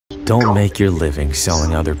Don't make your living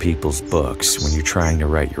selling other people's books when you're trying to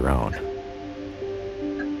write your own.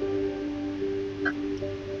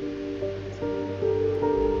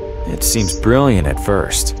 It seems brilliant at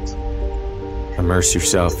first. Immerse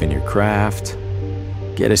yourself in your craft,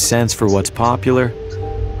 get a sense for what's popular,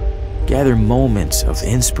 gather moments of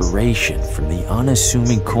inspiration from the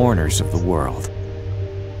unassuming corners of the world.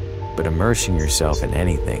 But immersing yourself in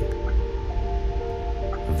anything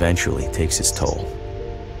eventually takes its toll.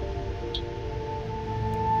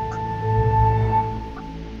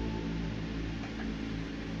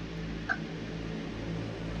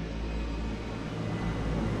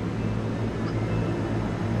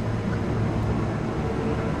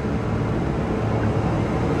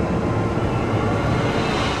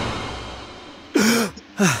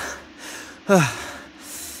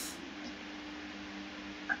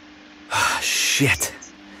 Shit.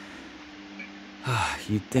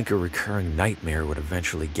 You'd think a recurring nightmare would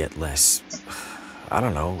eventually get less, I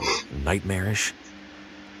don't know, nightmarish.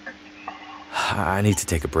 I need to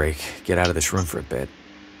take a break, get out of this room for a bit.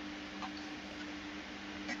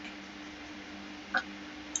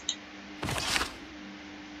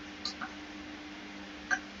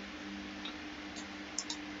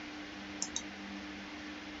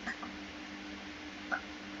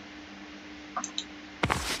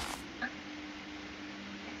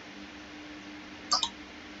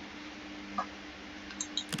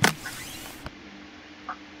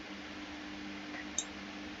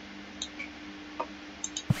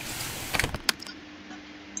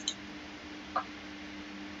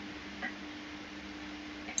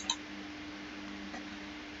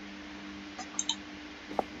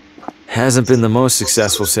 Hasn't been the most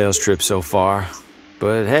successful sales trip so far,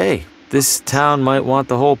 but hey, this town might want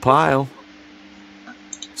the whole pile.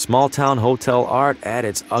 Small town hotel art at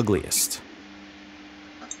its ugliest.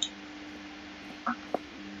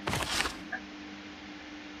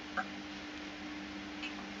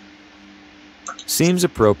 Seems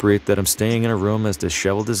appropriate that I'm staying in a room as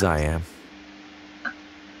disheveled as I am.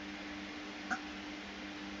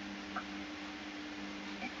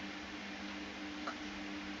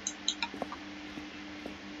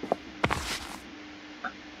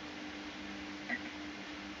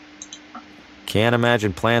 Can't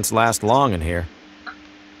imagine plants last long in here.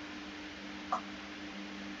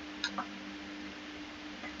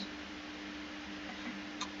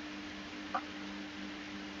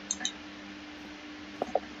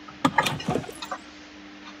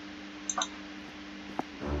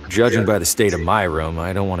 Judging by the state of my room,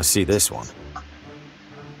 I don't want to see this one.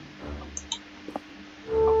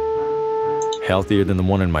 Healthier than the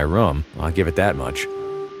one in my room, I'll give it that much.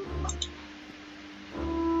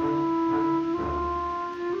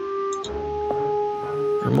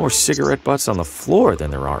 There are more cigarette butts on the floor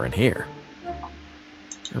than there are in here.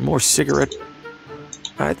 There are more cigarette...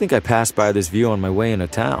 I think I passed by this view on my way into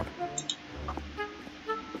town.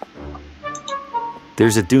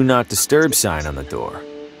 There's a Do Not Disturb sign on the door.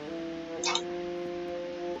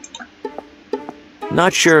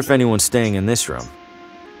 Not sure if anyone's staying in this room.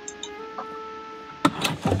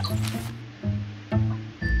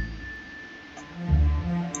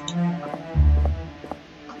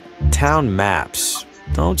 Town maps.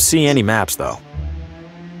 Don't see any maps, though.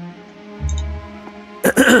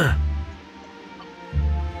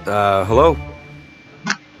 Hello?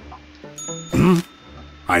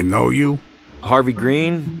 I know you. Harvey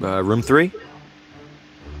Green, room 3?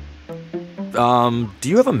 Do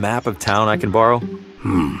you have a map of town I can borrow?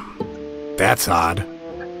 That's odd.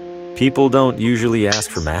 People don't usually ask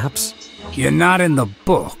for maps. You're not in the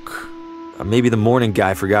book. Maybe the morning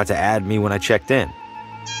guy forgot to add me when I checked in.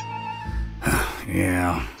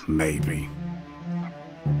 Yeah, maybe.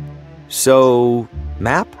 So,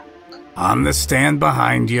 map? On the stand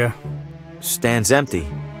behind you. Stand's empty.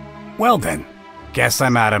 Well then, guess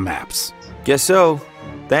I'm out of maps. Guess so.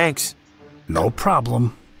 Thanks. No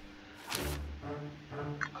problem.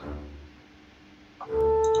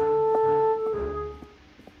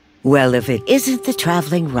 Well, if it isn't the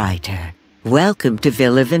traveling writer, welcome to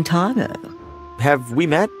Villa Ventano. Have we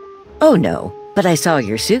met? Oh no, but I saw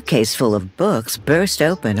your suitcase full of books burst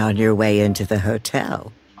open on your way into the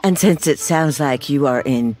hotel. And since it sounds like you are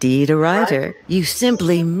indeed a writer, you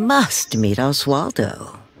simply must meet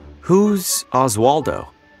Oswaldo. Who's Oswaldo?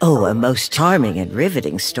 Oh, a most charming and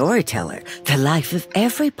riveting storyteller, the life of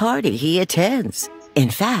every party he attends.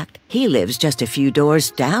 In fact, he lives just a few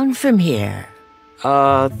doors down from here.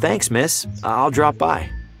 Thanks, miss. I'll drop by.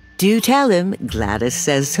 Do tell him Gladys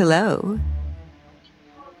says hello.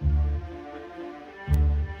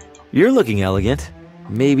 You're looking elegant.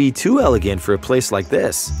 Maybe too elegant for a place like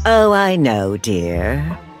this. Oh, I know,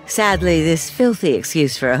 dear. Sadly, this filthy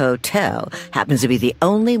excuse for a hotel happens to be the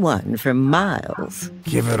only one for miles.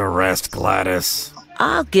 Give it a rest, Gladys.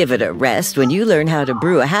 I'll give it a rest when you learn how to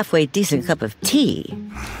brew a halfway decent cup of tea.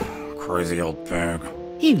 Crazy old bag.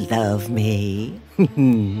 You love me.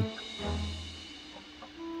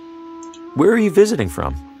 Where are you visiting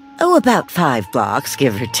from? Oh, about 5 blocks,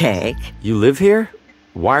 give or take. You live here?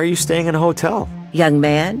 Why are you staying in a hotel? Young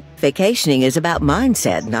man, vacationing is about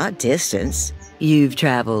mindset, not distance. You've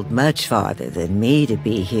traveled much farther than me to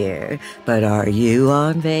be here, but are you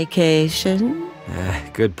on vacation?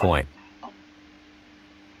 Good point.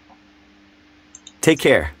 Take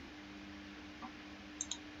care.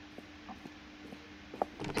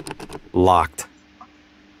 Locked.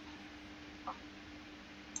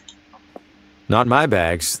 Not my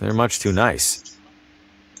bags. They're much too nice.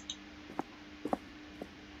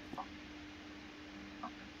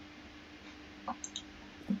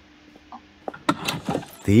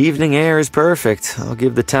 The evening air is perfect. I'll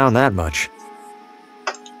give the town that much.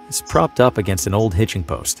 It's propped up against an old hitching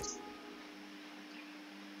post.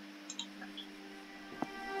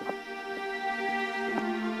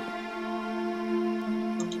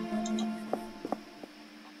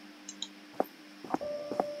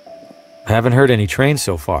 I haven't heard any trains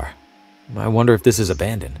so far. I wonder if this is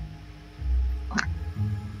abandoned.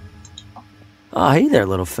 Ah, hey there,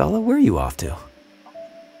 little fella. Where are you off to?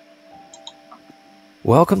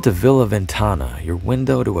 Welcome to Villa Ventana, your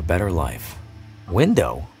window to a better life.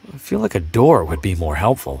 Window? I feel like a door would be more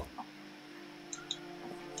helpful.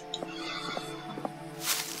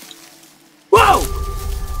 Whoa!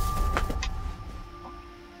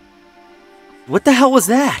 What the hell was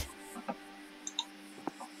that?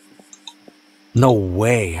 No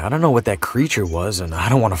way. I don't know what that creature was, and I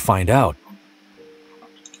don't want to find out.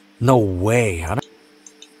 No way.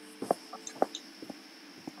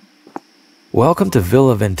 Welcome to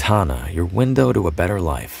Villa Ventana, your window to a better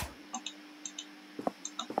life.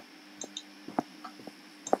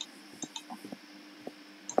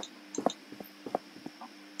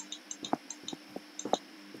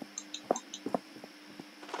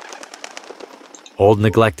 Old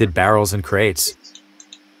neglected barrels and crates.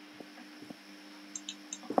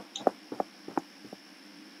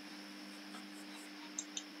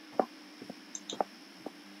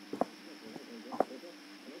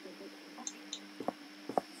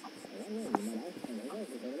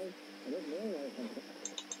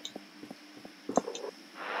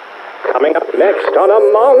 Coming up next on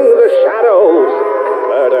Among the Shadows,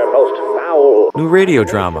 murder most foul. New radio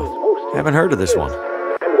drama. Haven't heard of this one.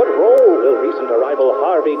 And what role will recent arrival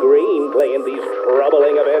Harvey Green play in these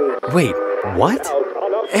troubling events? Wait, what?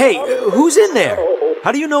 Hey, who's in there?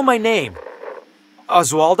 How do you know my name?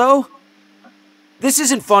 Oswaldo? This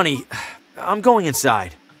isn't funny. I'm going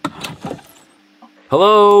inside.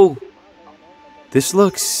 Hello? This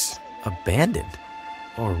looks abandoned.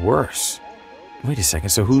 Or worse. Wait a second,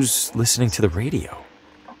 so who's listening to the radio?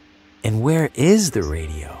 And where is the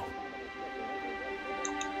radio?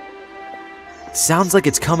 It sounds like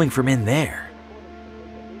it's coming from in there.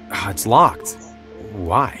 It's locked.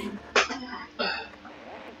 Why?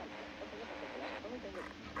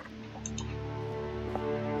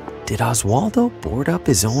 Did Oswaldo board up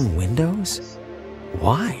his own windows?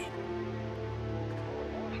 Why?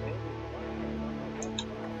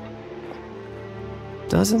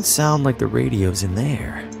 Doesn't sound like the radio's in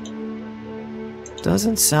there.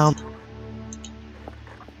 Doesn't sound...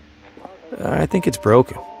 I think it's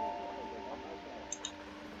broken.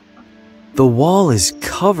 The wall is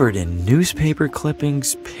covered in newspaper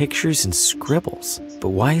clippings, pictures, and scribbles. But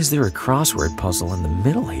why is there a crossword puzzle in the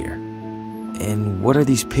middle here? And what are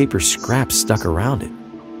these paper scraps stuck around it?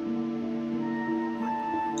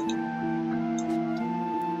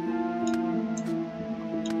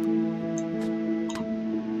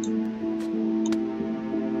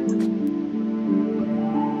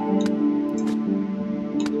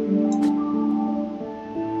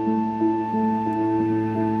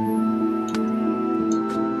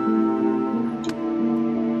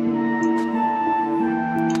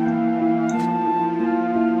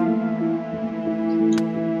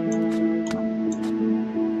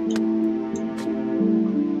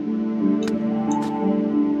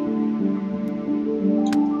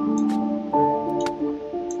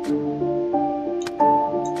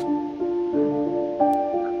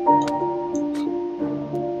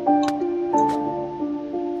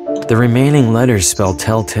 The remaining letters spell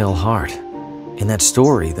Telltale Heart. In that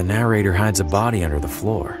story, the narrator hides a body under the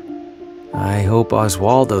floor. I hope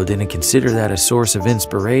Oswaldo didn't consider that a source of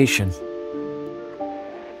inspiration.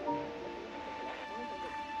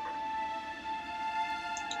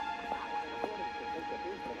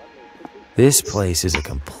 This place is a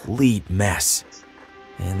complete mess.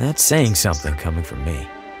 And that's saying something coming from me.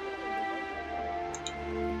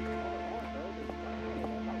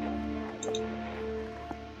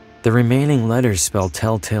 The remaining letters spell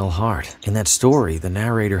Telltale Heart. In that story, the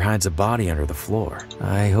narrator hides a body under the floor.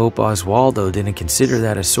 I hope Oswaldo didn't consider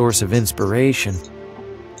that a source of inspiration.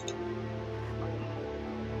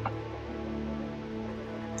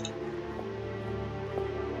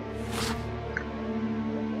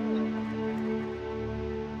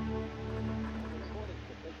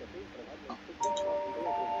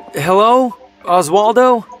 Hello?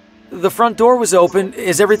 Oswaldo? The front door was open.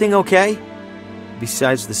 Is everything okay?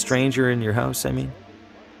 Besides the stranger in your house, I mean?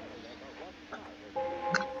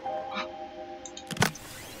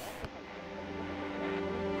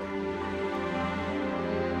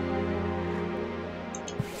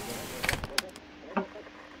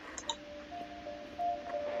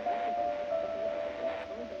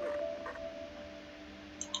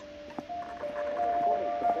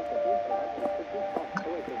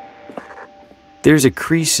 There's a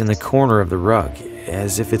crease in the corner of the rug,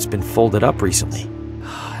 as if it's been folded up recently.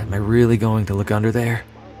 Am I really going to look under there?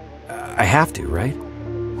 I have to, right?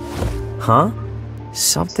 Huh?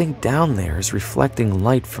 Something down there is reflecting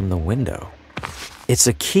light from the window. It's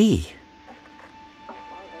a key.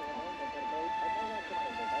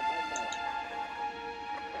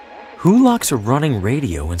 Who locks a running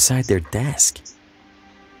radio inside their desk?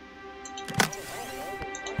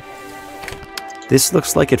 This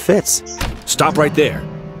looks like it fits. Stop right there.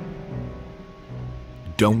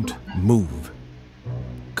 Don't move.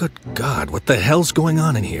 Good God, what the hell's going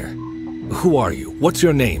on in here? Who are you? What's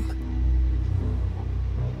your name?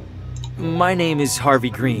 My name is Harvey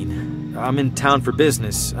Green. I'm in town for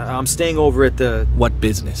business. I'm staying over at the... What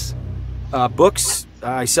business? Books.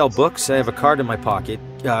 I sell books. I have a card in my pocket.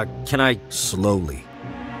 Can I... Slowly.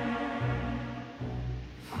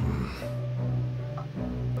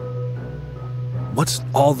 What's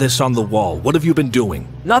all this on the wall? What have you been doing?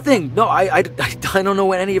 Nothing. No, I don't know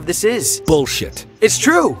what any of this is. Bullshit. It's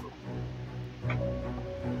true.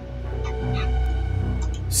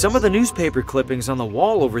 Some of the newspaper clippings on the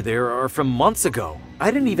wall over there are from months ago.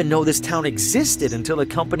 I didn't even know this town existed until a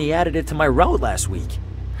company added it to my route last week.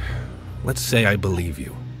 Let's say I believe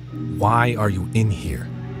you. Why are you in here?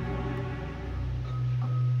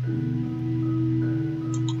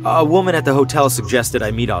 A woman at the hotel suggested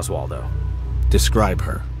I meet Oswaldo. Describe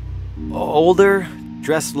her. Older,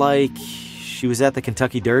 dressed like she was at the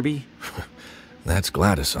Kentucky Derby. That's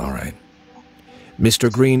Gladys, all right. Mr.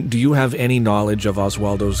 Green, do you have any knowledge of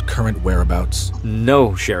Oswaldo's current whereabouts?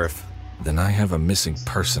 No, Sheriff. Then I have a missing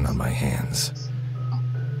person on my hands.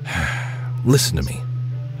 Listen to me.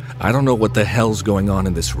 I don't know what the hell's going on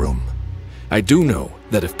in this room. I do know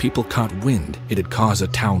that if people caught wind, it'd cause a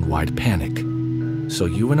town-wide panic. So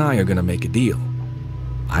you and I are gonna make a deal.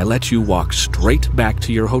 I let you walk straight back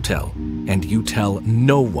to your hotel, and you tell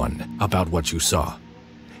no one about what you saw.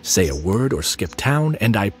 Say a word or skip town,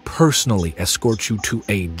 and I personally escort you to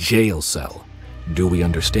a jail cell. Do we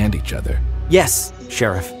understand each other? Yes,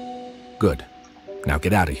 Sheriff. Good. Now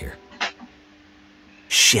get out of here.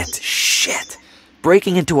 Shit.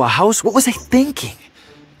 Breaking into a house? What was I thinking?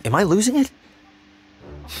 Am I losing it?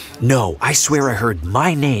 No, I swear I heard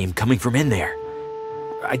my name coming from in there.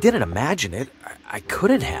 I didn't imagine it. I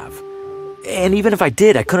couldn't have. And even if I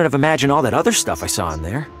did, I couldn't have imagined all that other stuff I saw in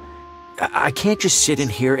there. I can't just sit in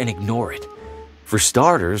here and ignore it. For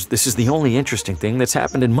starters, this is the only interesting thing that's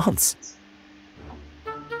happened in months.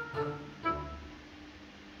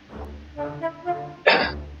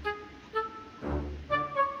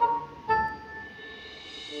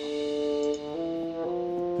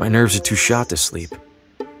 My nerves are too shot to sleep.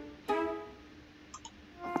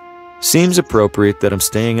 Seems appropriate that I'm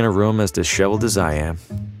staying in a room as disheveled as I am.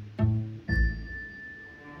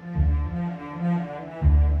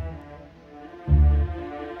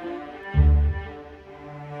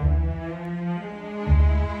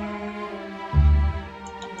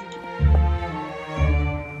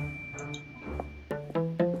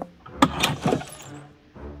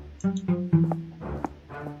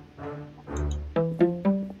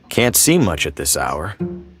 Can't see much at this hour.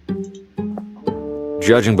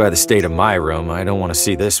 Judging by the state of my room, I don't want to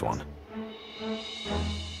see this one.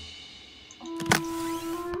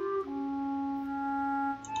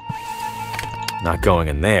 Not going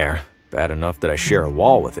in there. Bad enough that I share a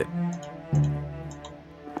wall with it.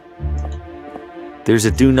 There's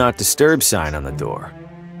a Do Not Disturb sign on the door.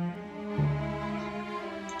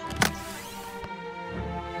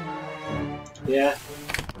 Yeah.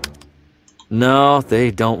 No, they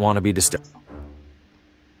don't want to be disturbed.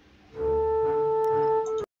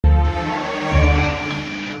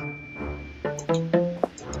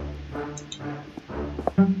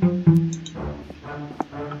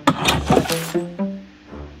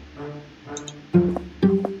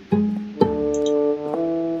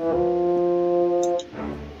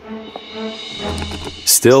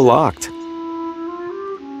 Still locked.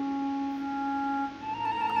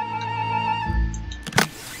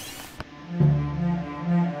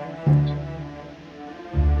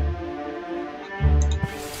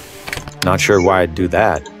 Not sure why I'd do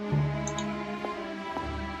that.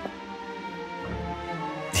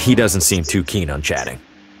 He doesn't seem too keen on chatting.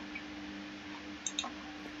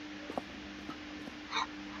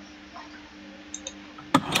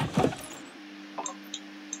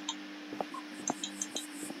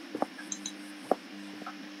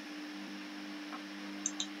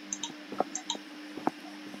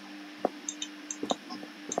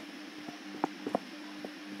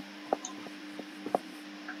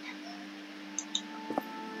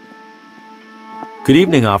 Good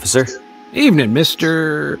evening, officer. Evening,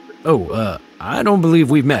 Mr. I don't believe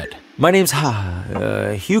we've met. My name's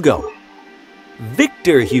Hugo.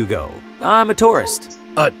 Victor Hugo. I'm a tourist.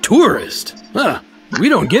 A tourist? Huh, we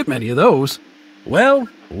don't get many of those. Well,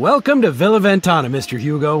 welcome to Villa Ventana, Mr.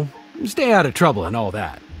 Hugo. Stay out of trouble and all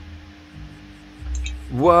that.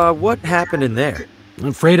 What happened in there? I'm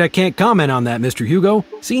afraid I can't comment on that, Mr. Hugo.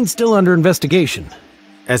 Scene's still under investigation.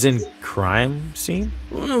 As in crime scene?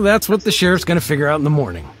 Well, that's what the sheriff's gonna figure out in the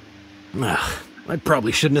morning. I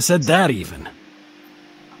probably shouldn't have said that even.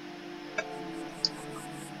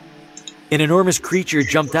 An enormous creature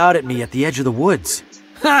jumped out at me at the edge of the woods.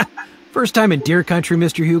 Ha! First time in deer country,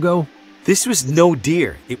 Mr. Hugo? This was no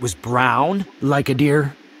deer. It was brown. Like a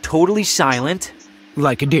deer? Totally silent.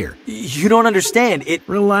 Like a deer. You don't understand.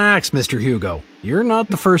 Relax, Mr. Hugo. You're not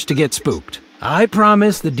the first to get spooked. I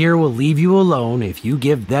promise the deer will leave you alone if you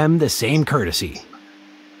give them the same courtesy.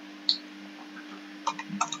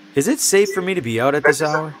 Is it safe for me to be out at this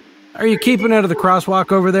hour? Are you keeping out of the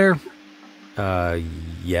crosswalk over there?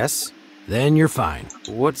 Yes. Then you're fine.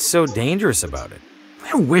 What's so dangerous about it?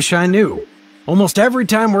 I wish I knew. Almost every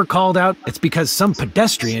time we're called out, it's because some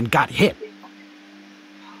pedestrian got hit.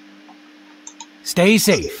 Stay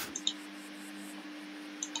safe.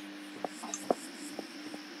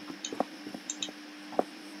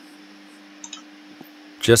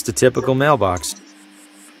 Just a typical mailbox.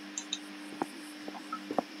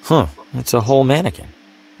 Huh, it's a whole mannequin.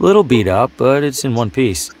 Little beat up, but it's in one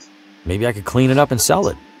piece. Maybe I could clean it up and sell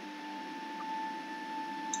it.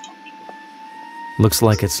 Looks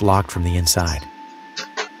like it's locked from the inside.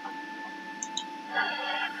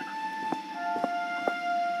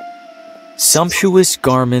 Sumptuous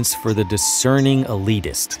garments for the discerning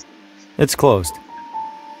elitist. It's closed.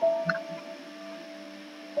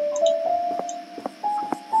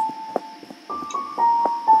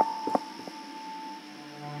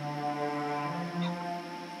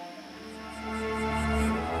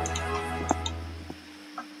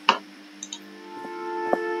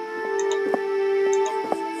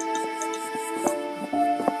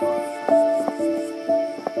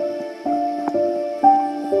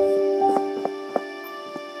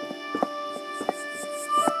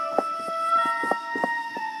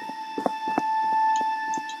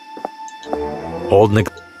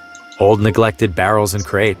 Old neglected barrels and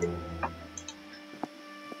crate.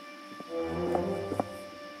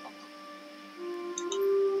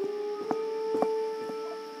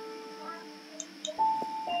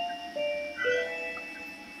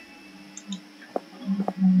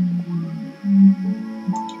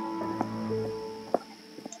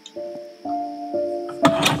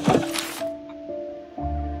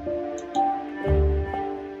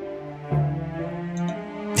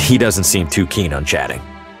 He doesn't seem too keen on chatting.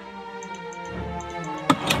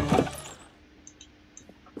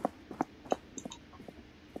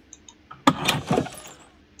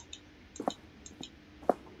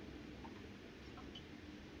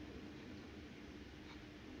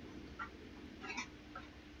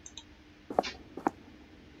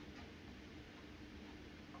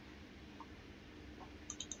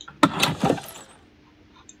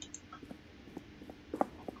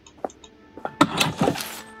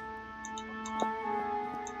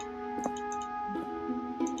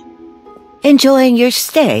 Enjoying your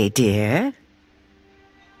stay, dear?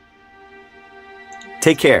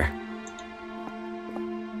 Take care.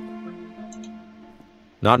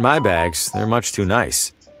 Not my bags. They're much too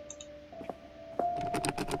nice.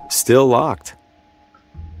 Still locked.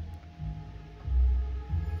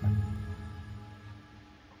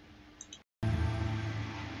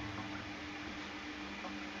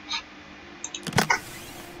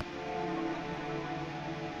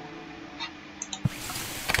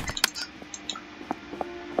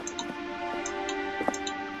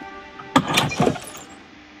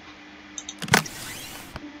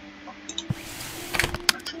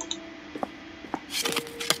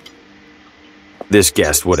 This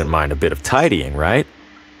guest wouldn't mind a bit of tidying, right?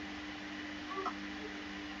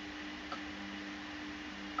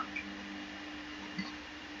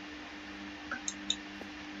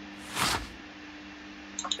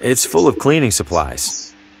 It's full of cleaning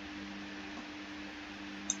supplies.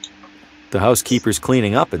 The housekeeper's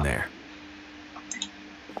cleaning up in there.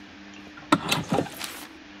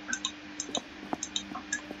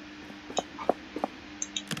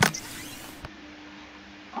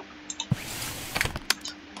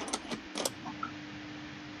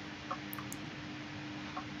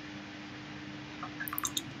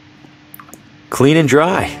 Clean and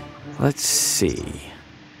dry. Let's see.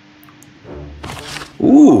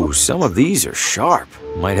 Ooh, some of these are sharp.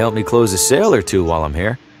 Might help me close a sale or two while I'm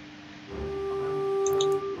here.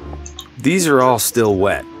 These are all still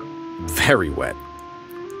wet. Very wet.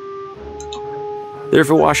 They're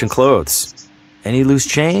for washing clothes. Any loose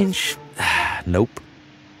change? Nope.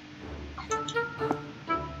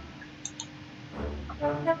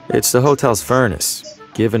 It's the hotel's furnace.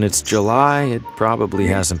 Given it's July, it probably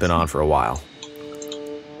hasn't been on for a while.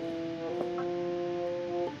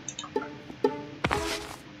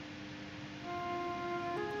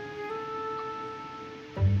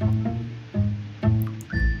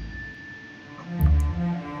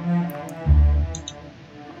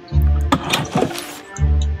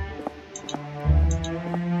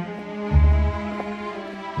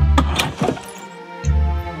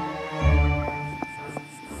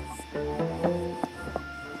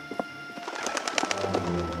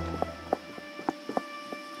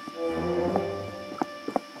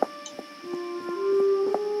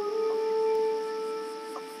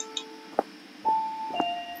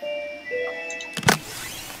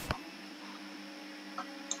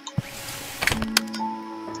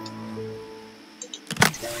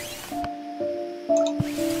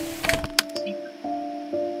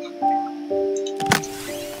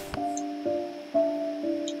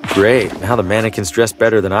 Great, now the mannequin's dressed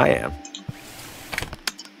better than I am.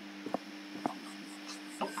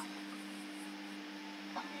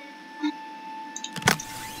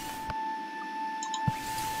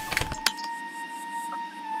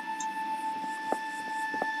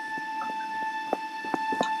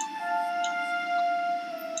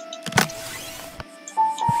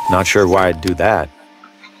 Not sure why I'd do that.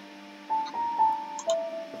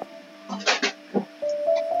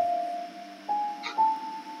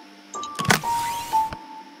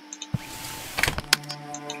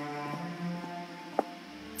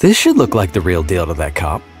 This should look like the real deal to that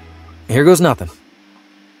cop. Here goes nothing.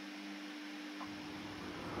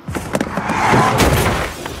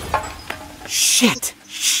 Shit!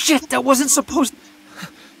 Shit, that wasn't supposed...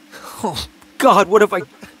 Oh, God, what have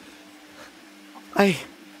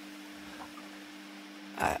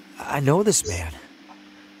I know this man.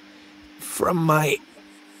 From my...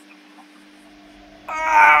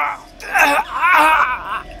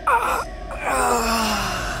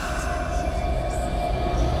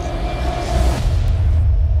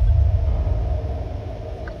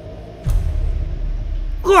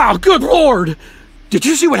 Oh, good Lord! Did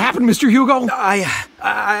you see what happened, Mr. Hugo?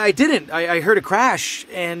 I didn't. I heard a crash,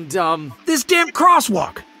 and, This damn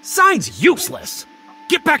crosswalk! Sign's useless!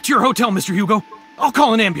 Get back to your hotel, Mr. Hugo. I'll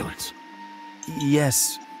call an ambulance.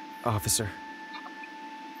 Yes, officer.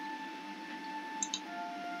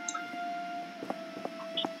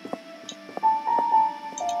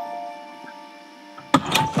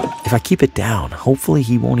 If I keep it down, hopefully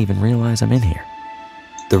he won't even realize I'm in here.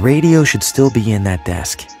 The radio should still be in that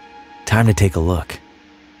desk. Time to take a look.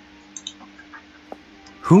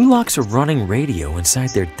 Who locks a running radio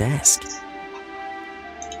inside their desk?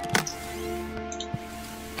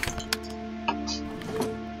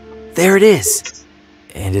 There it is.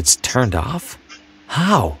 And it's turned off?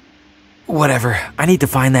 How? Whatever, I need to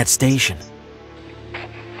find that station.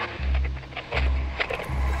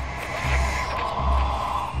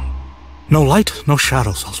 No light, no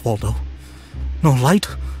shadows, Oswaldo. No light,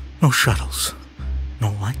 no shadows.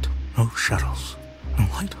 No light, no shadows. No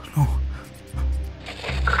light, no...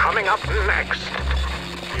 Coming up next.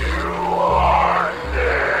 You are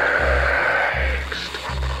next.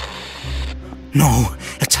 No,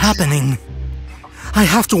 it's happening. I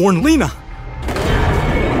have to warn Lena.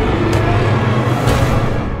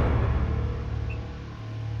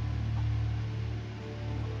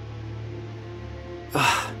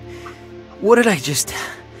 What did I just...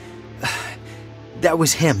 That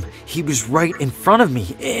was him. He was right in front of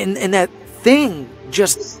me, and that thing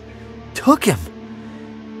just took him.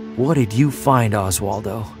 What did you find,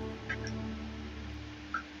 Oswaldo?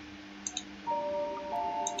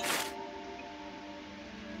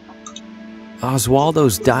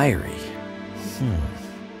 Oswaldo's diary.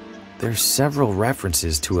 There's several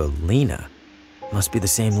references to a Lena. Must be the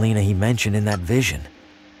same Lena he mentioned in that vision.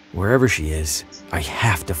 Wherever she is, I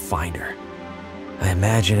have to find her. I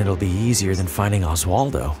imagine it'll be easier than finding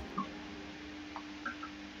Oswaldo.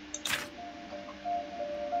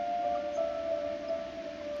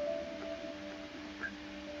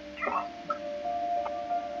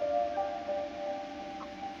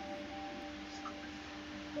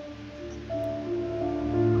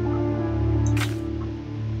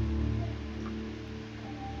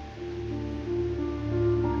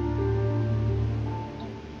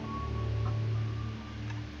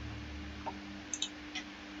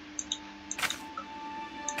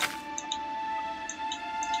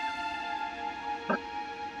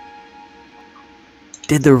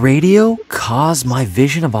 Did the radio cause my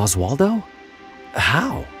vision of Oswaldo?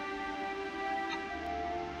 How?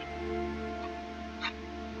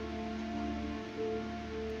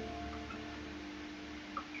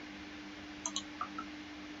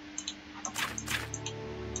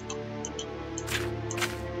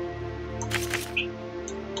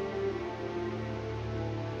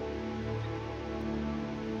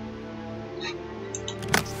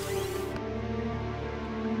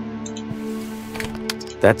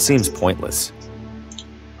 That seems pointless.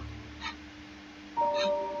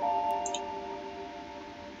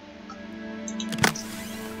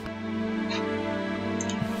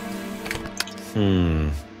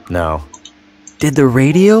 No. Did the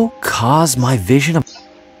radio cause my vision of...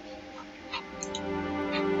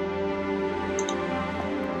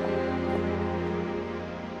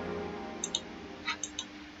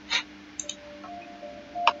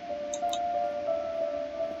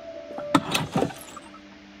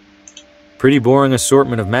 Pretty boring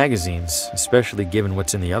assortment of magazines, especially given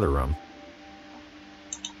what's in the other room.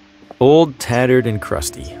 Old, tattered, and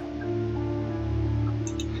crusty.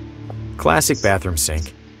 Classic bathroom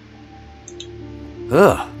sink.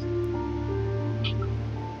 Ugh.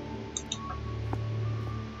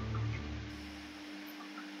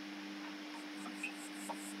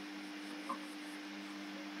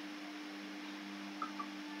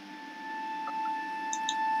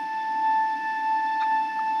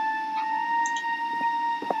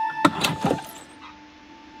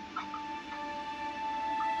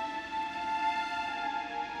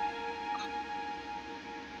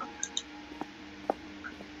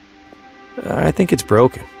 I think it's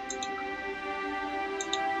broken.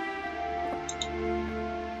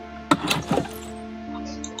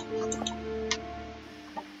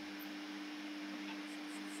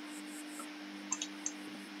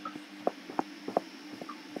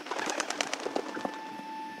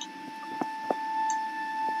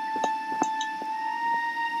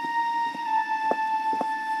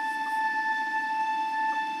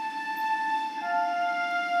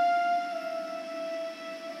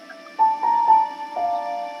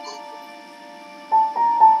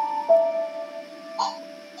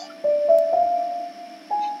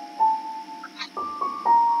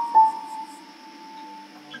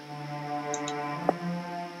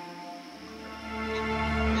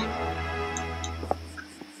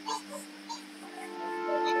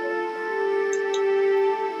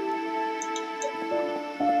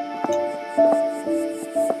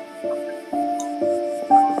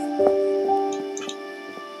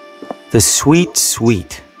 The sweet,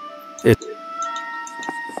 sweet.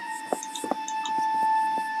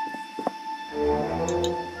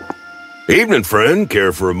 Evening, friend.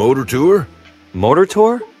 Care for a motor tour? Motor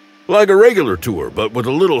tour? Like a regular tour, but with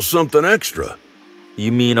a little something extra.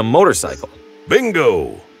 You mean a motorcycle?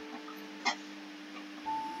 Bingo!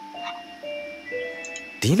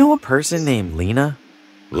 Do you know a person named Lena?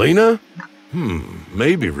 Lena?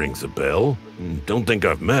 Maybe rings a bell. Don't think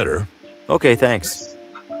I've met her. Okay, thanks.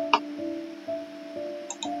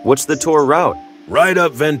 What's the tour route? Right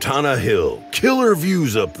up Ventana Hill. Killer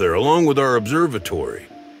views up there, along with our observatory.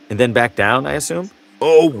 And then back down, I assume?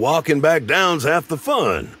 Oh, walking back down's half the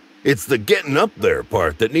fun. It's the getting up there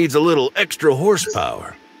part that needs a little extra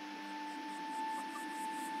horsepower.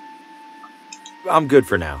 I'm good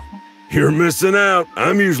for now. You're missing out.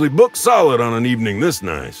 I'm usually booked solid on an evening this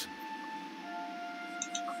nice.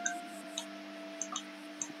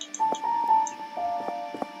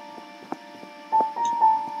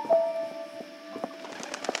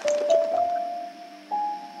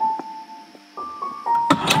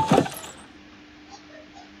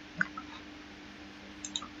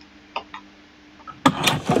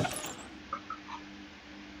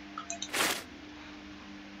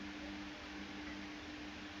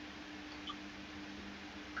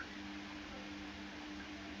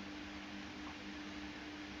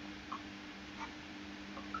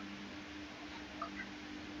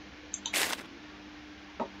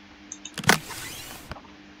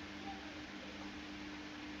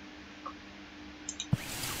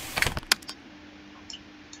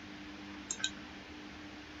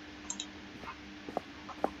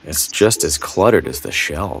 It's just as cluttered as the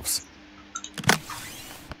shelves.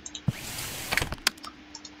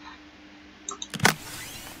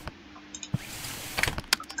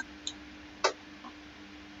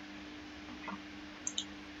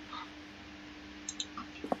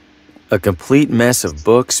 A complete mess of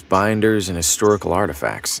books, binders, and historical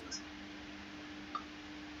artifacts.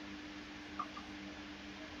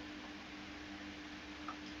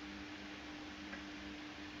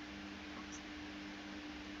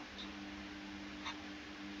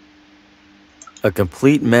 A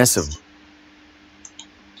complete mess of...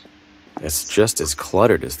 It's just as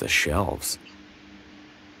cluttered as the shelves.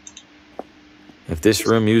 If this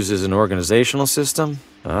room uses an organizational system,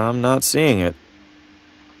 I'm not seeing it.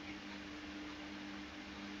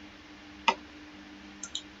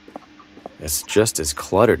 It's just as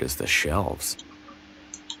cluttered as the shelves.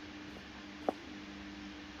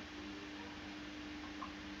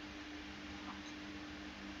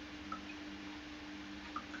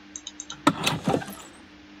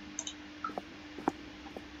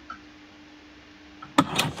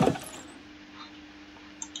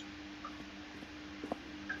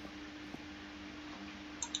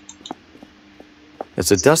 It's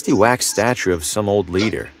a dusty wax statue of some old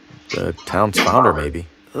leader. The town's founder, maybe.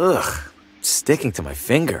 Ugh. Sticking to my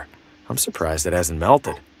finger. I'm surprised it hasn't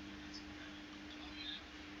melted.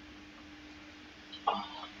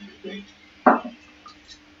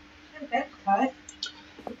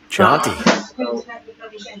 Jaunty.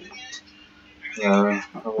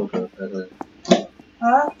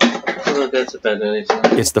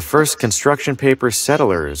 It's the first construction paper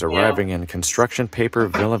settlers arriving in construction paper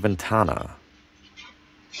Villa Ventana.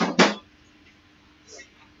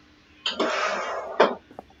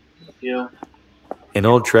 Yeah. An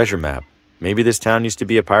old treasure map. Maybe this town used to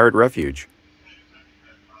be a pirate refuge.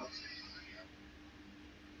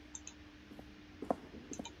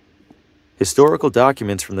 Historical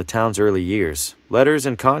documents from the town's early years. Letters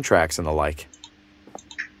and contracts and the like.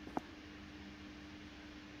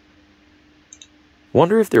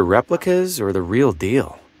 Wonder if they're replicas or the real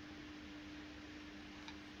deal.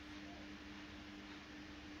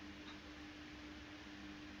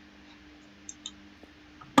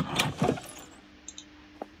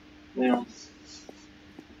 Yeah.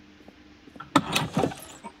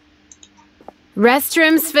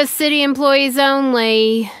 Restrooms for city employees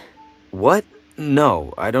only. What?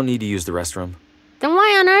 No, I don't need to use the restroom. Then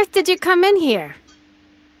why on earth did you come in here?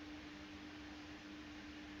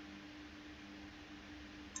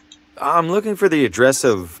 I'm looking for the address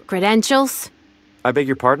of... Credentials? I beg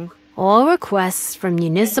your pardon? All requests from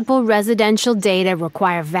municipal residential data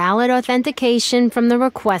require valid authentication from the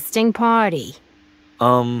requesting party.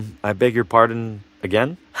 I beg your pardon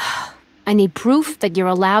again? I need proof that you're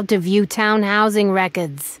allowed to view town housing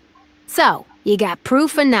records. So, you got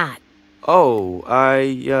proof or not? Oh, I,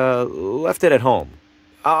 left it at home.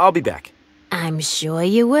 I'll be back. I'm sure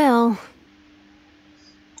you will.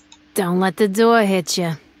 Don't let the door hit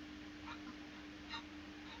you.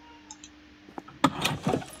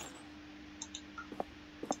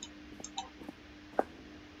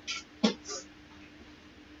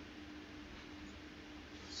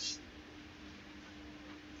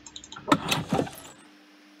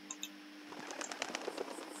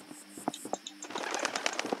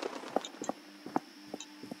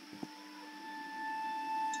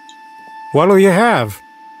 What'll you have?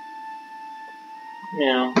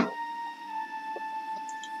 Yeah.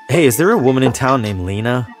 Hey, is there a woman in town named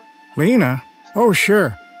Lena? Lena? Oh,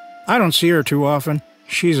 sure. I don't see her too often.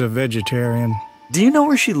 She's a vegetarian. Do you know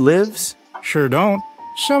where she lives? Sure don't.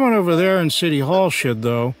 Someone over there in City Hall should,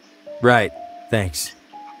 though. Right. Thanks.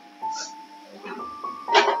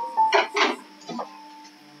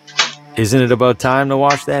 Isn't it about time to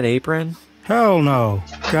wash that apron? Hell no.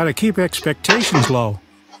 Gotta keep expectations low.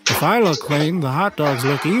 If I look clean, the hot dogs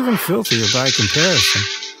look even filthier by comparison.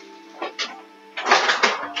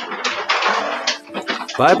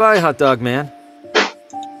 Bye-bye, hot dog man.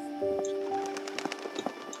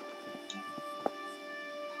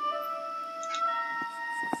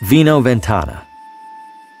 Vino Ventana.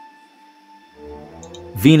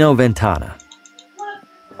 Vino Ventana.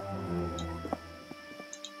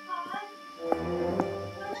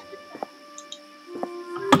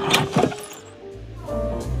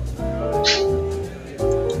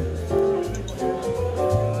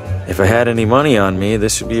 If I had any money on me,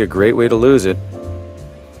 this would be a great way to lose it.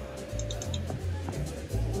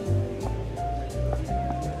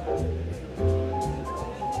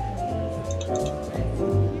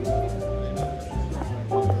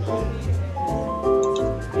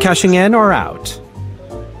 Cashing in or out?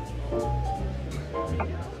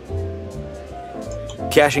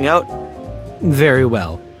 Cashing out? Very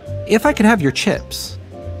well. If I could have your chips.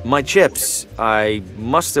 My chips. I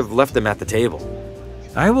must have left them at the table.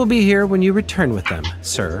 I will be here when you return with them,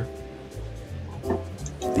 sir.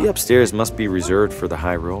 The upstairs must be reserved for the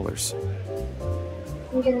high rollers.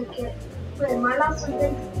 I'm gonna get. Wait, am I allowed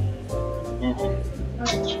something?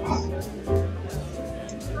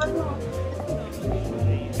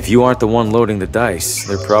 If you aren't the one loading the dice,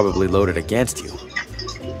 they're probably loaded against you.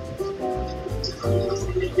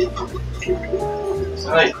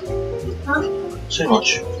 Hey. Too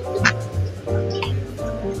much.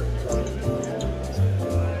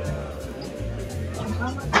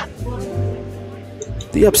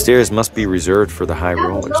 The upstairs must be reserved for the high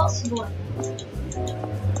rollers.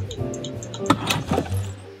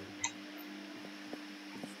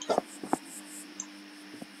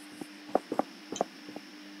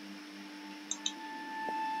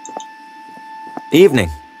 Evening.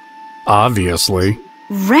 Obviously.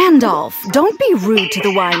 Randolph, don't be rude to the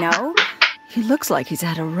wino. He looks like he's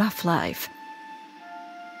had a rough life.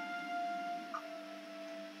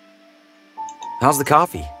 How's the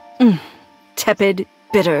coffee? Tepid,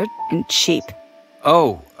 bitter, and cheap.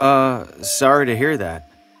 Oh, sorry to hear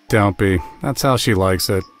that. Don't be. That's how she likes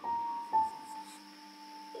it.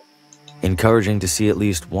 Encouraging to see at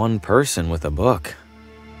least one person with a book.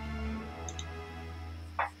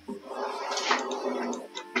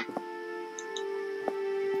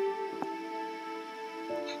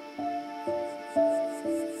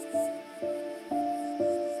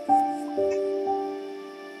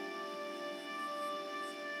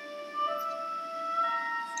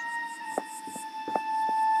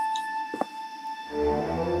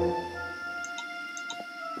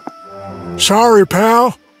 Sorry,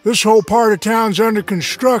 pal. This whole part of town's under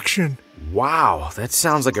construction. Wow, that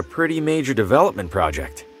sounds like a pretty major development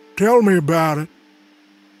project. Tell me about it.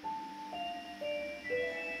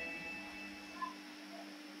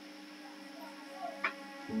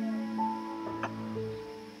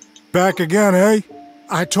 Back again, eh?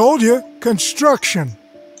 I told you, construction.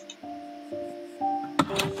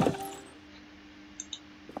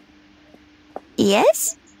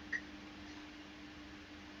 Yes?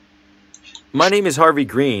 My name is Harvey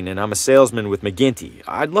Green, and I'm a salesman with McGinty.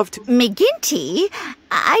 I'd love to— McGinty?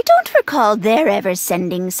 I don't recall their ever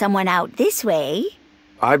sending someone out this way.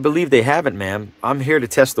 I believe they haven't, ma'am. I'm here to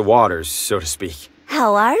test the waters, so to speak.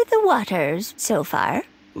 How are the waters so far?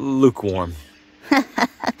 Lukewarm.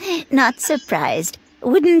 Not surprised.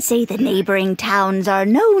 Wouldn't say the neighboring towns are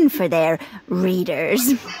known for their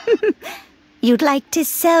readers. You'd like to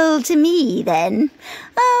sell to me, then?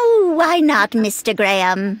 Oh, why not, Mr.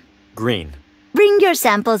 Graham? Green. Bring your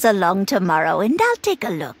samples along tomorrow and I'll take a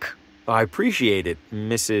look. I appreciate it,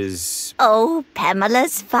 Mrs. Oh,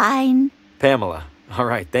 Pamela's fine. Pamela. All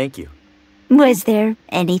right, thank you. Was there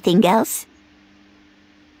anything else?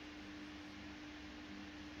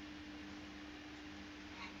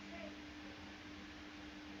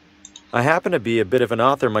 I happen to be a bit of an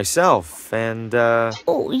author myself, and,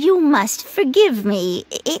 Oh, you must forgive me.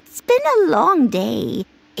 It's been a long day.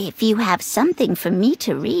 If you have something for me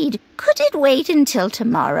to read, could it wait until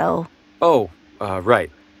tomorrow? Oh, right.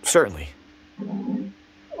 Certainly.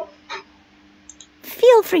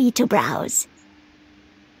 Feel free to browse.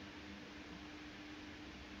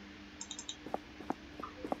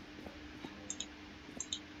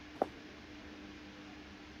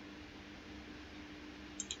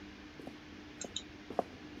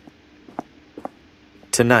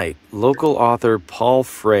 Tonight, local author Paul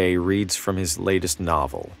Frey reads from his latest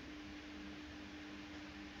novel.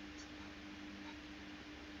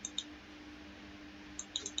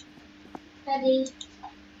 Daddy,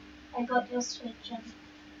 I got your Switch and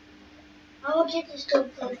I wanted to still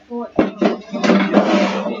play Fortnite.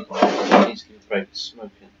 Please give a break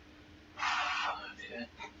smoking. Okay.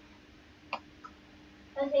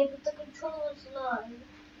 Okay, but the controller's low.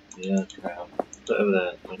 Yeah, crap. Put it over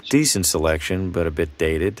there. Decent selection, but a bit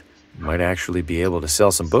dated. Might actually be able to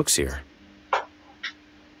sell some books here.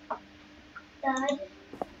 Dad?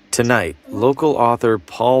 Tonight, local author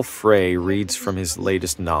Paul Frey reads from his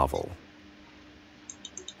latest novel.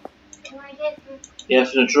 Can I get the... Yeah,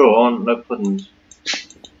 for the draw on, no puddings.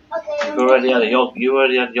 Okay. You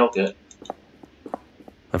already had yogurt.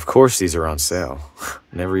 Of course these are on sale.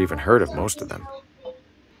 Never even heard of most of them.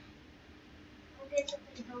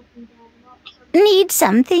 Need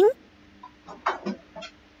something?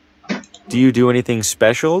 Do you do anything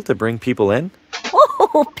special to bring people in?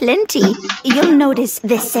 Oh, plenty. You'll notice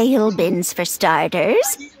the sale bins for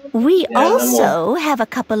starters. We also have a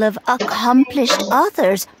couple of accomplished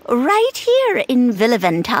authors right here in Villa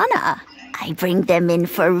Ventana. I bring them in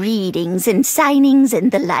for readings and signings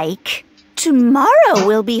and the like. Tomorrow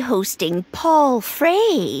we'll be hosting Paul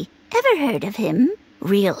Frey. Ever heard of him?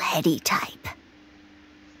 Real heady type.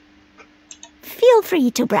 Feel free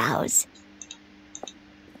to browse.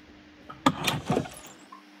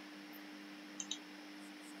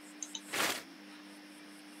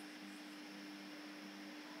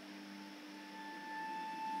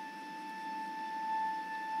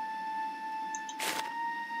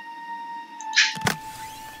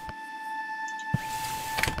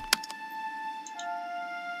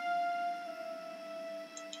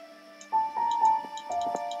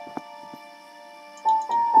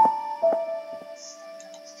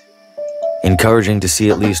 Encouraging to see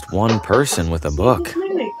at least one person with a book.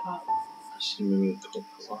 I'll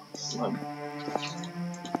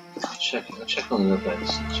check on the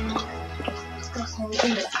beds.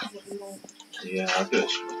 Yeah, I'll do it.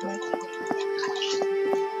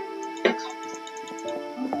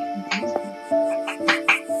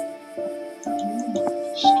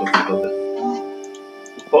 Stuff above it.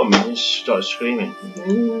 Bottom man just started screaming.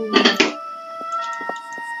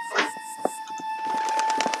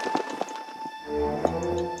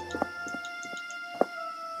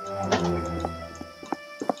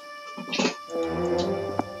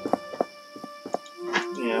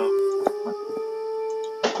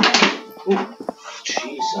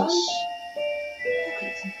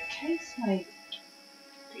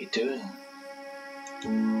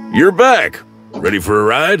 You're back. Ready for a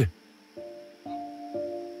ride?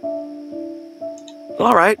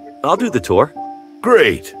 All right, I'll do the tour.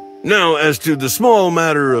 Great. Now, as to the small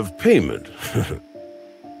matter of payment.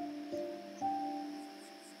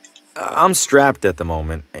 I'm strapped at the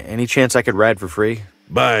moment. Any chance I could ride for free?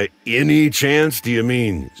 By any chance, do you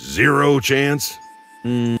mean 0 chance?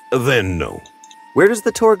 Then no. Where does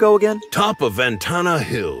the tour go again? Top of Ventana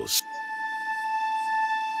Hills.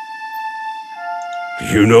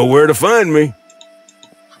 You know where to find me.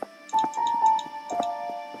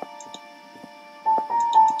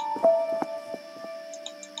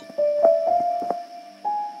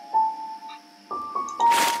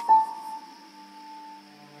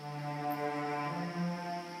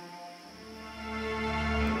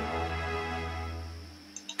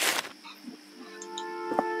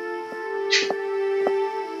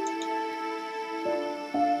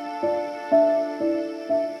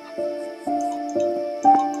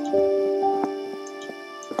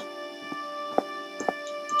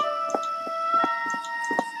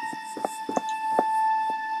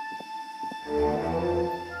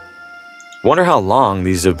 Wonder how long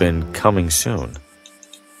these have been coming soon.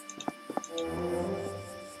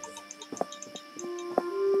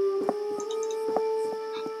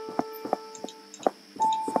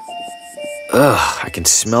 Ugh, I can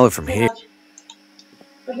smell it from here.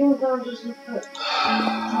 Yeah, I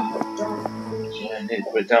need to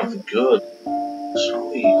put it down for good.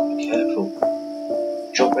 Sorry, you gotta be careful.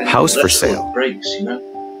 Drop any House for sale. breaks, you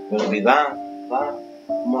know? It'll be that,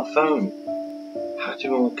 on my phone. Have to be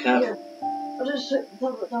more careful. I just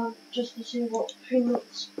put it down just to see what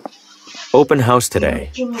payments. Open house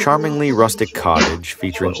today. Charmingly rustic cottage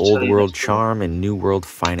featuring old world charm and new world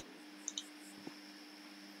finance.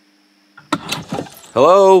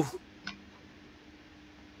 Hello?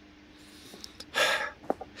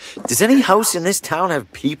 Does any house in this town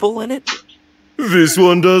have people in it? This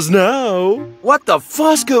one does now. What the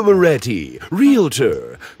Fosco Moretti,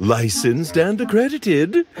 realtor, licensed and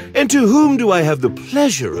accredited. And to whom do I have the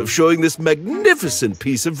pleasure of showing this magnificent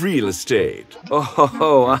piece of real estate?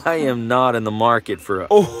 Oh, I am not in the market for a...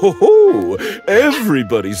 Oh,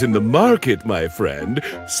 everybody's in the market, my friend.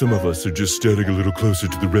 Some of us are just standing a little closer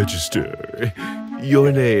to the register.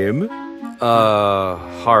 Your name?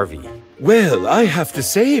 Harvey. Well, I have to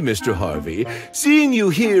say, Mr. Harvey, seeing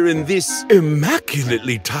you here in this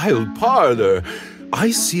immaculately tiled parlor,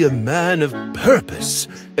 I see a man of purpose.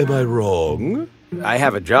 Am I wrong? I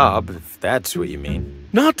have a job, if that's what you mean.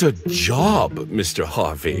 Not a job, Mr.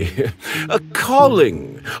 Harvey. A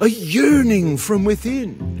calling, a yearning from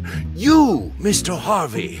within. You, Mr.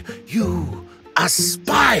 Harvey, you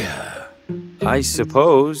aspire. I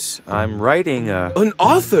suppose I'm writing a... An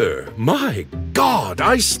author? My God,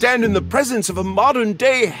 I stand in the presence of a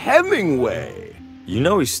modern-day Hemingway. You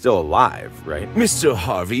know he's still alive, right? Mr.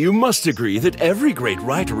 Harvey, you must agree that every great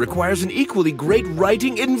writer requires an equally great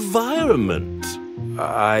writing environment.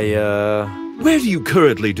 Where do you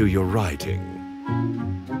currently do your writing?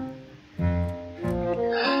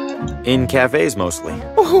 In cafes, mostly.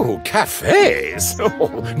 Oh, cafes? Oh,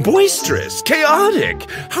 boisterous, chaotic.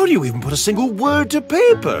 How do you even put a single word to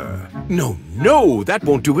paper? No, no, that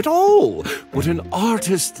won't do at all. What an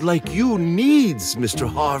artist like you needs, Mr.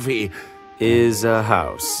 Harvey, is a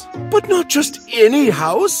house. But not just any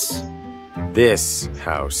house. This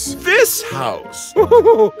house. This house!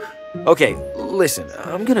 Okay, listen,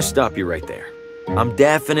 I'm gonna stop you right there. I'm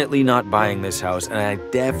definitely not buying this house, and I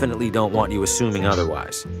definitely don't want you assuming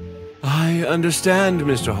otherwise. I understand,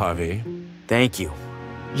 Mr. Harvey. Thank you.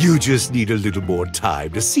 You just need a little more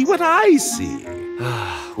time to see what I see.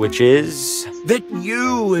 Which is? That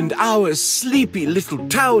you and our sleepy little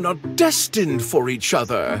town are destined for each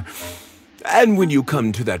other. And when you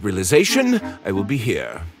come to that realization, I will be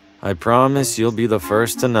here. I promise you'll be the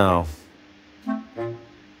first to know.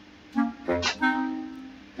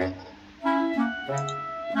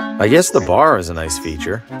 I guess the bar is a nice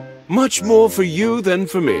feature. Much more for you than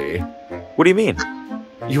for me. What do you mean?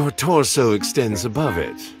 Your torso extends above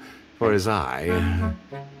it, for his eye.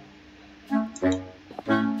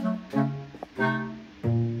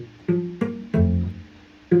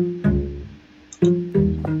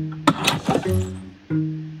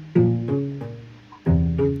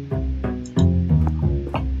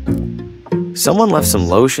 Someone left some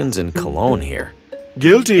lotions and cologne here.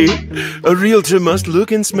 Guilty. A realtor must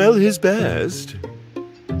look and smell his best.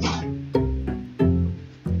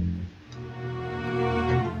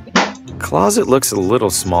 Closet looks a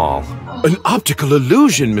little small. An optical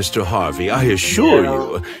illusion, Mr. Harvey, I assure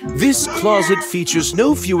you. This closet features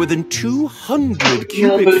no fewer than 200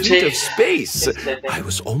 cubic feet of space. I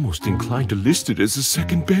was almost inclined to list it as a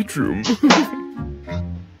second bedroom.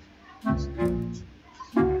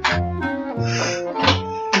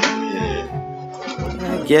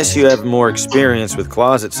 I guess you have more experience with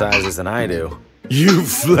closet sizes than I do. You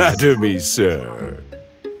flatter me, sir.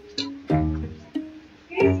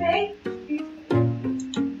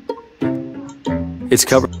 It's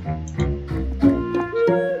covered.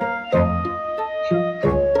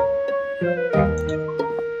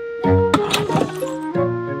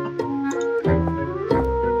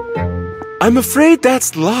 I'm afraid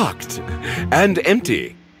that's locked and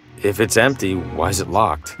empty. If it's empty, why is it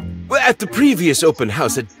locked? Well, at the previous open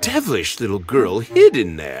house, a devilish little girl hid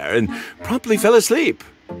in there and promptly fell asleep.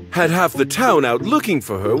 Had half the town out looking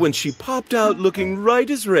for her when she popped out looking right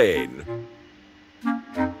as rain.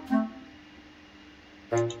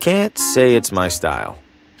 Can't say it's my style.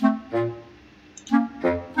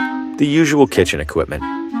 The usual kitchen equipment.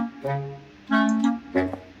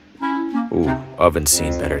 Ooh, oven's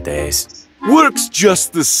seen better days. Works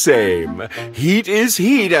just the same. Heat is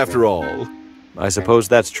heat, after all. I suppose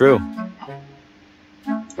that's true.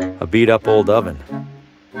 A beat-up old oven.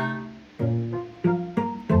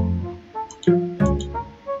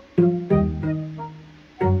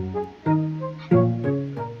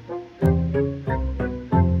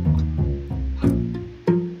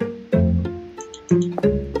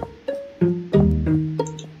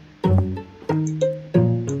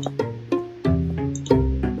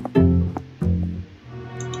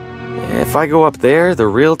 If I go up there, the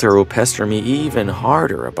realtor will pester me even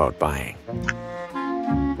harder about buying.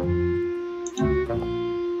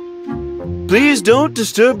 Please don't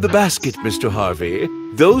disturb the basket, Mr. Harvey.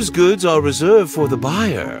 Those goods are reserved for the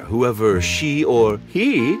buyer, whoever she or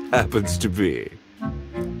he happens to be.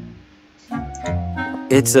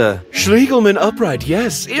 It's a... Schlegelman upright,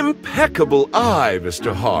 yes. Impeccable eye,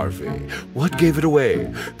 Mr. Harvey. What gave it away?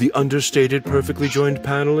 The understated, perfectly joined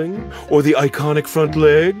paneling? Or the iconic front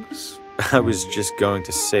legs? I was just going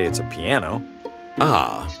to say it's a piano.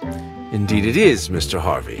 Ah, indeed it is, Mr.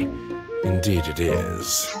 Harvey. Indeed it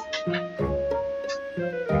is.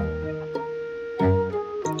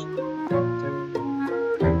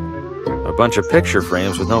 A bunch of picture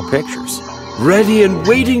frames with no pictures. Ready and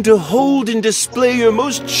waiting to hold and display your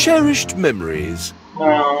most cherished memories.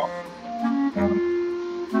 Well,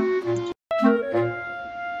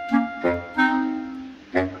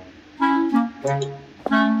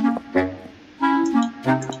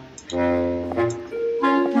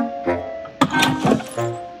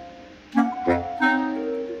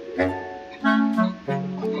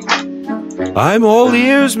 I'm all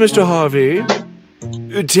ears, Mr. Harvey.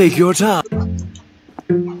 Take your time.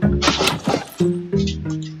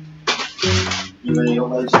 you really got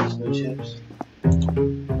those no chips?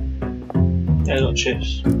 Yeah, I got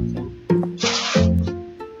chips.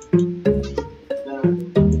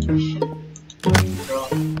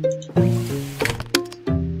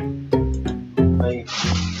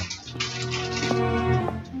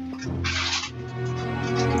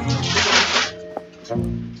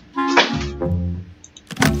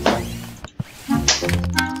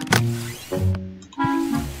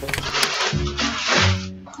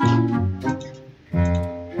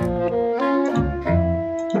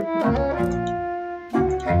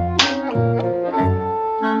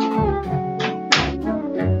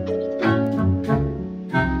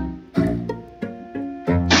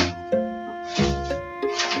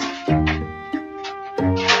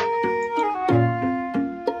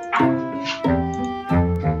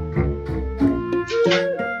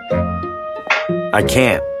 I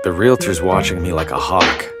can't. The realtor's watching me like a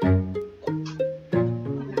hawk.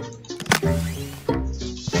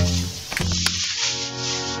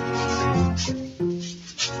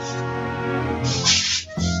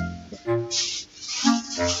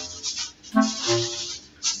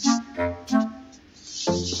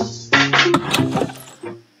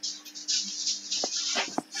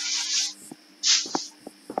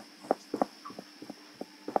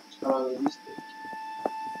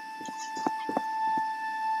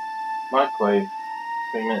 Microwave,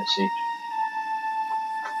 3 minutes each.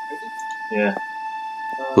 Yeah.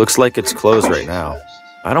 Looks like it's closed right now.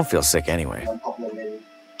 I don't feel sick anyway.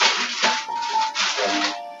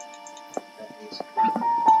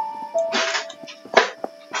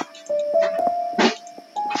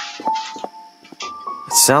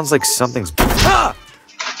 It sounds like something's... Ah!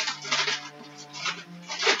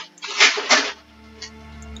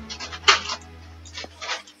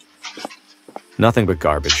 Nothing but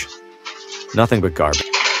garbage. Nothing but garbage.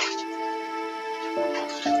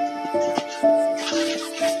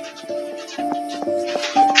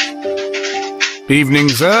 Evening,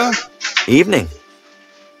 sir. Evening.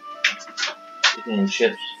 Evening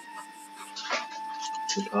chips.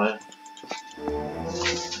 Goodbye.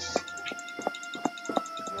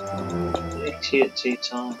 Tea at tea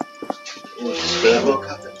time.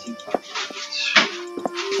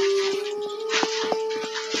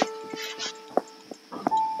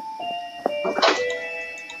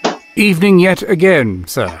 Evening yet again,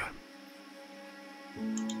 sir.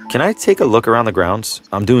 Can I take a look around the grounds?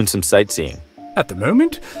 I'm doing some sightseeing. At the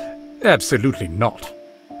moment? Absolutely not.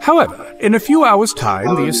 However, in a few hours'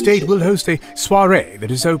 time, the estate will host a soiree that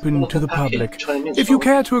is open to the public. If you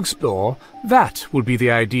care to explore, that will be the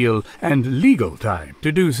ideal and legal time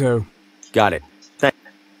to do so. Got it.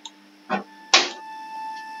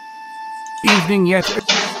 Evening yet...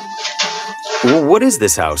 What is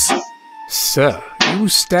this house? Sir, you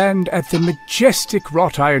stand at the majestic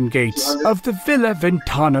wrought iron gates of the Villa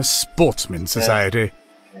Ventana Sportsman Society.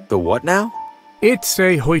 The what now? It's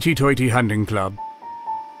a hoity-toity hunting club.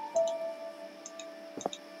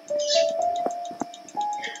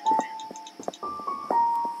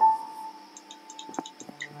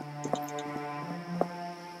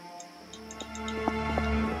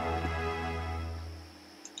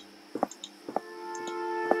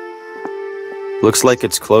 Looks like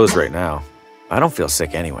it's closed right now. I don't feel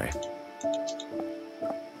sick anyway.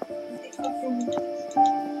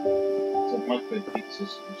 Microwave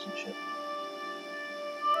pizzas and some shit.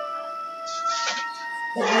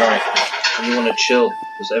 Every night. And you want to chill,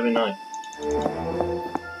 because every night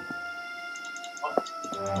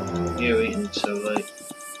you're eating so late.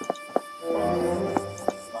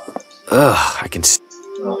 Ugh, I can...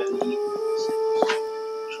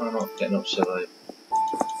 Try not getting up so late.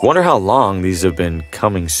 Wonder how long these have been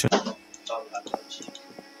coming soon.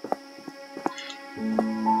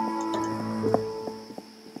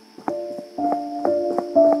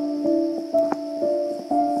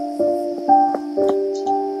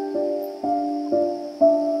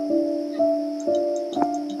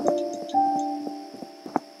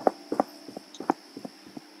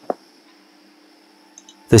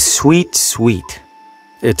 The Sweet Sweet.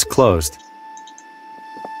 It's closed.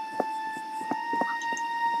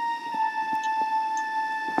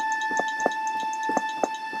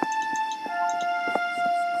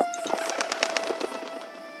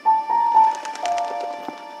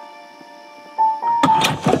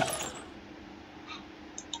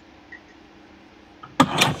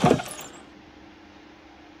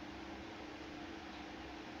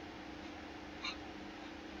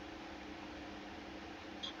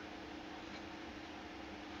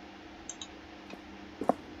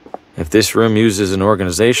 If this room uses an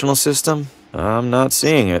organizational system, I'm not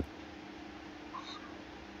seeing it.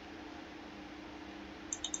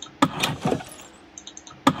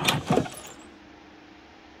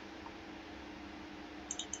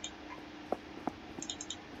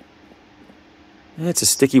 It's a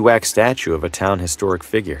sticky wax statue of a town historic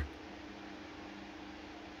figure.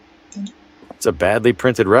 It's a badly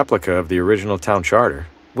printed replica of the original town charter.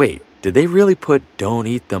 Wait, did they really put "Don't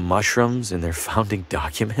eat the mushrooms" in their founding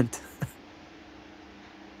document?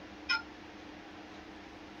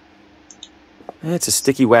 It's a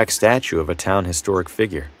sticky wax statue of a town historic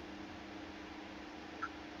figure.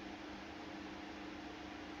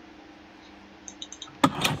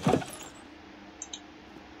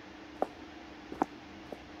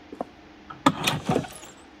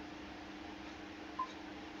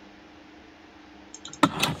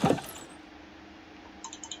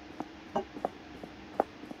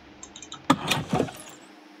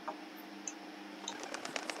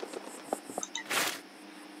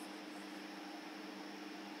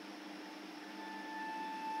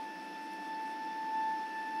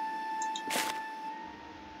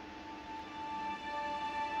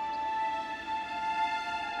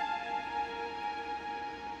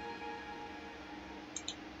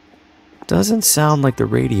 Doesn't sound like the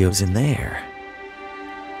radio's in there.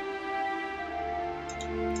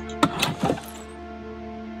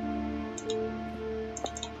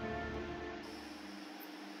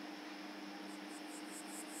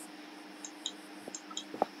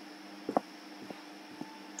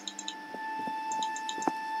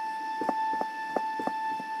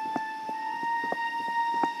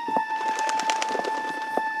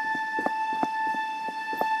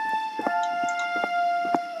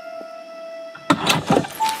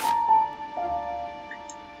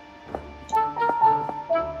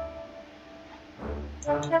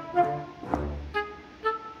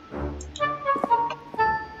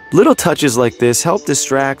 Little touches like this help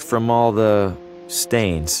distract from all the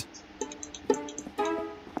stains.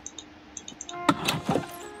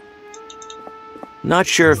 Not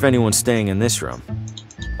sure if anyone's staying in this room.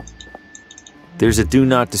 There's a do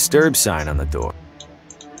not disturb sign on the door.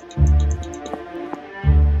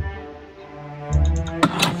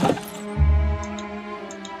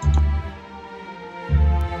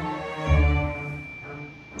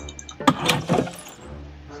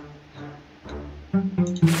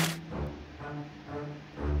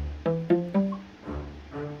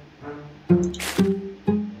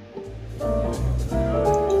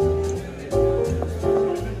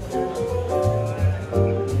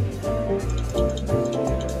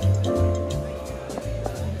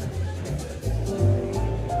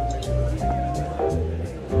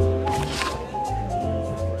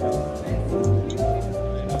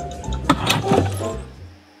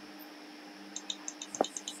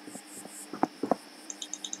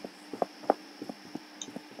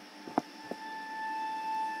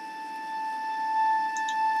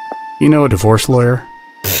 You know a divorce lawyer?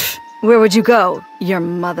 Where would you go? Your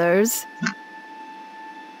mother's?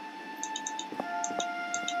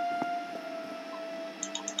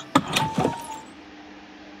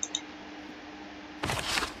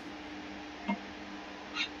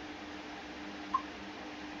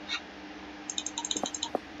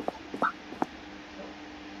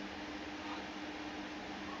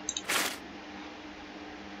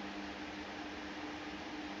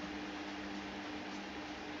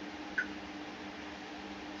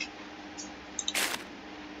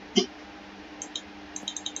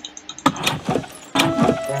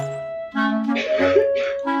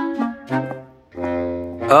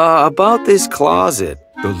 About this closet.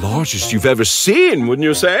 The largest you've ever seen, wouldn't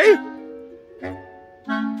you say?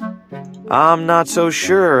 I'm not so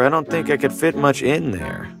sure. I don't think I could fit much in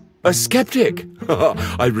there. A skeptic?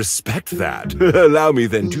 I respect that. Allow me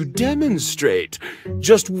then to demonstrate.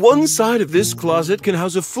 Just one side of this closet can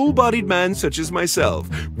house a full-bodied man such as myself,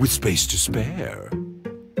 with space to spare.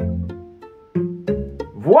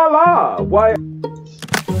 Voila! Why...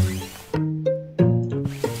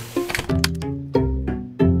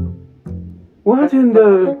 What in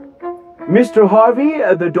the... Mr. Harvey,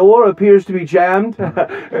 the door appears to be jammed.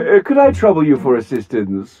 Could I trouble you for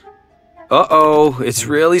assistance? Uh-oh, it's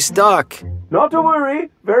really stuck. Not to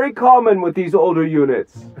worry. Very common with these older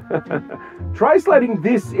units. Try sliding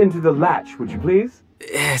this into the latch, would you please?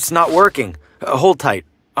 It's not working. Hold tight.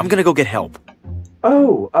 I'm gonna go get help.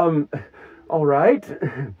 Oh, all right.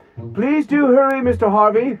 Please do hurry, Mr.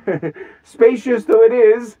 Harvey. Spacious though it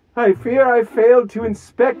is, I fear I failed to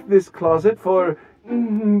inspect this closet for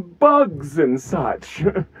bugs and such.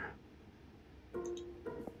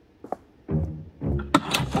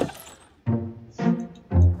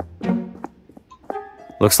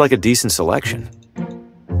 Looks like a decent selection.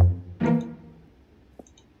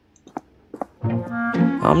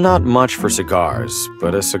 I'm not much for cigars,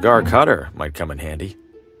 but a cigar cutter might come in handy.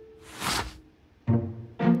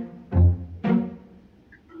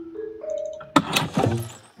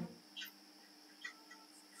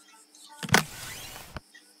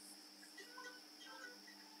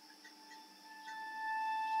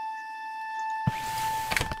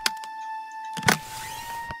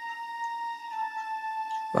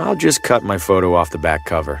 I'll just cut my photo off the back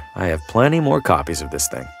cover. I have plenty more copies of this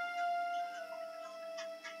thing.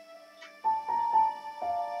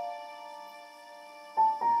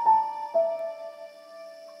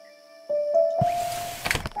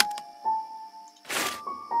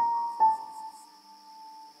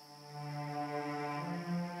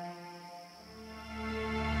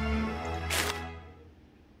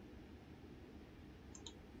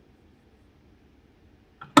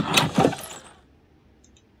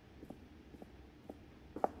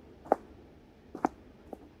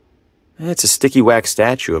 It's a sticky wax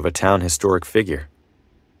statue of a town historic figure.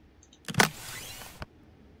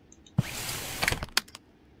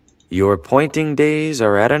 Your pointing days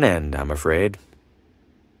are at an end, I'm afraid.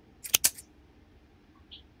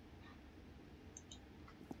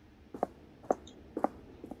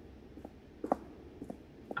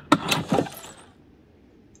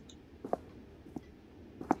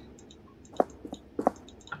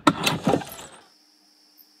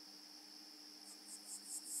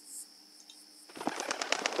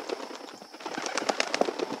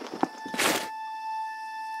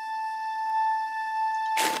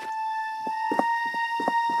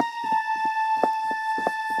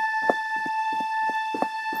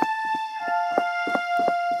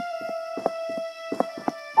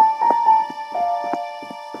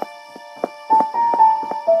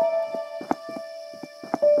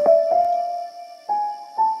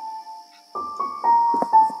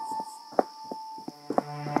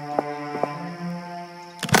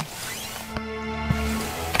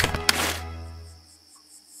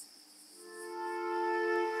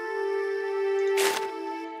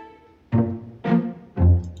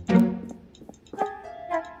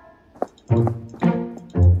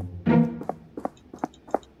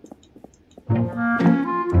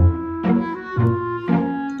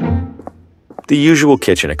 The usual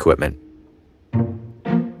kitchen equipment.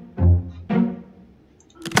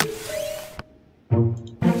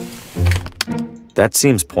 That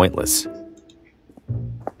seems pointless.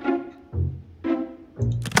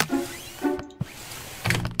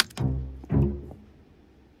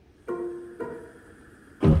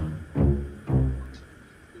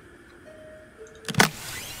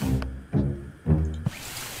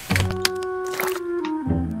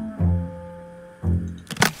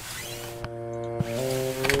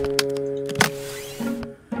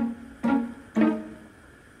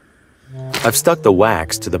 I've stuck the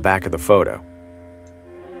wax to the back of the photo.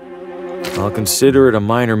 I'll consider it a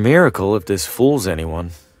minor miracle if this fools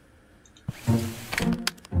anyone.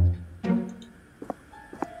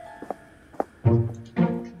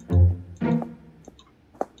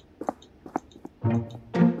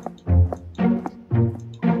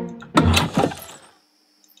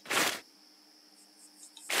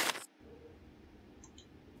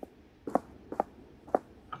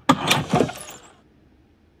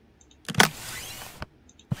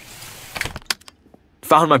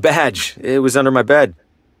 Found my badge. It was under my bed.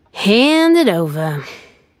 Hand it over.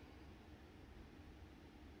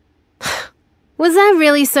 Was that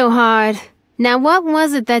really so hard? Now what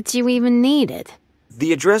was it that you even needed?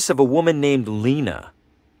 The address of a woman named Lena.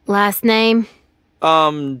 Last name?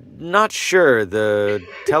 Not sure. The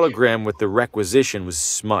telegram with the requisition was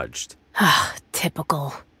smudged.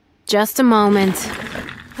 Typical. Just a moment.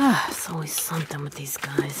 It's always something with these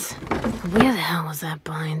guys. Where the hell was that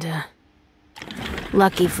binder?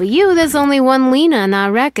 Lucky for you, there's only one Lena in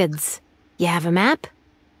our records. You have a map?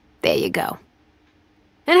 There you go.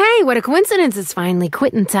 And hey, what a coincidence, it's finally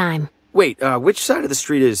quitting time. Wait, which side of the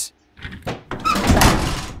street is...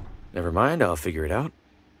 Never mind, I'll figure it out.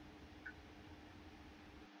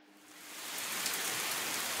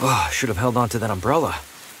 Oh, I should have held on to that umbrella.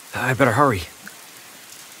 I better hurry.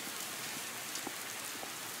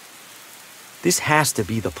 This has to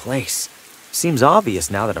be the place. Seems obvious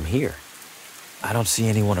now that I'm here. I don't see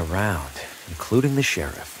anyone around, including the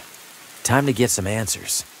sheriff. Time to get some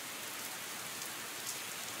answers.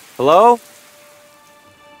 Hello?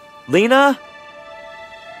 Lena?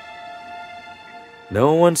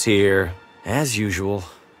 No one's here, as usual.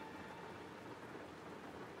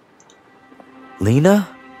 Lena?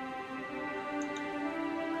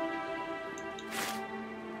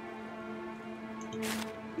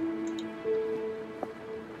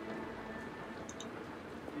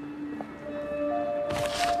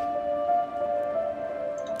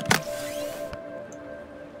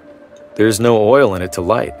 There's no oil in it to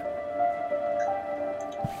light.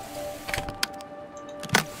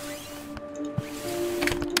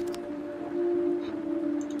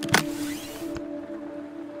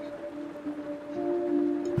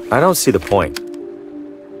 I don't see the point.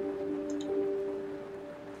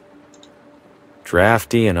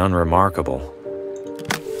 Drafty and unremarkable.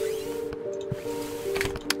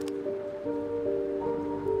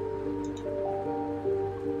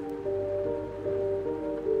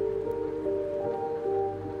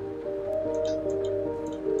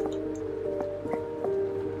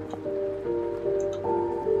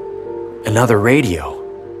 Another radio.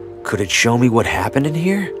 Could it show me what happened in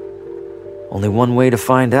here? Only one way to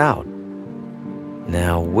find out.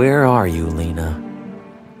 Now, where are you, Lena?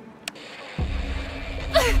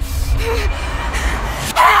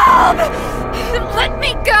 Help! Let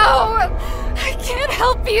me go! I can't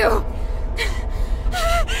help you!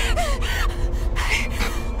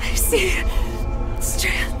 I see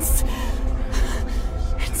strands.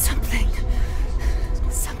 And something's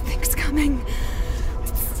coming.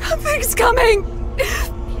 Something's coming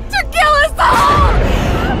to kill us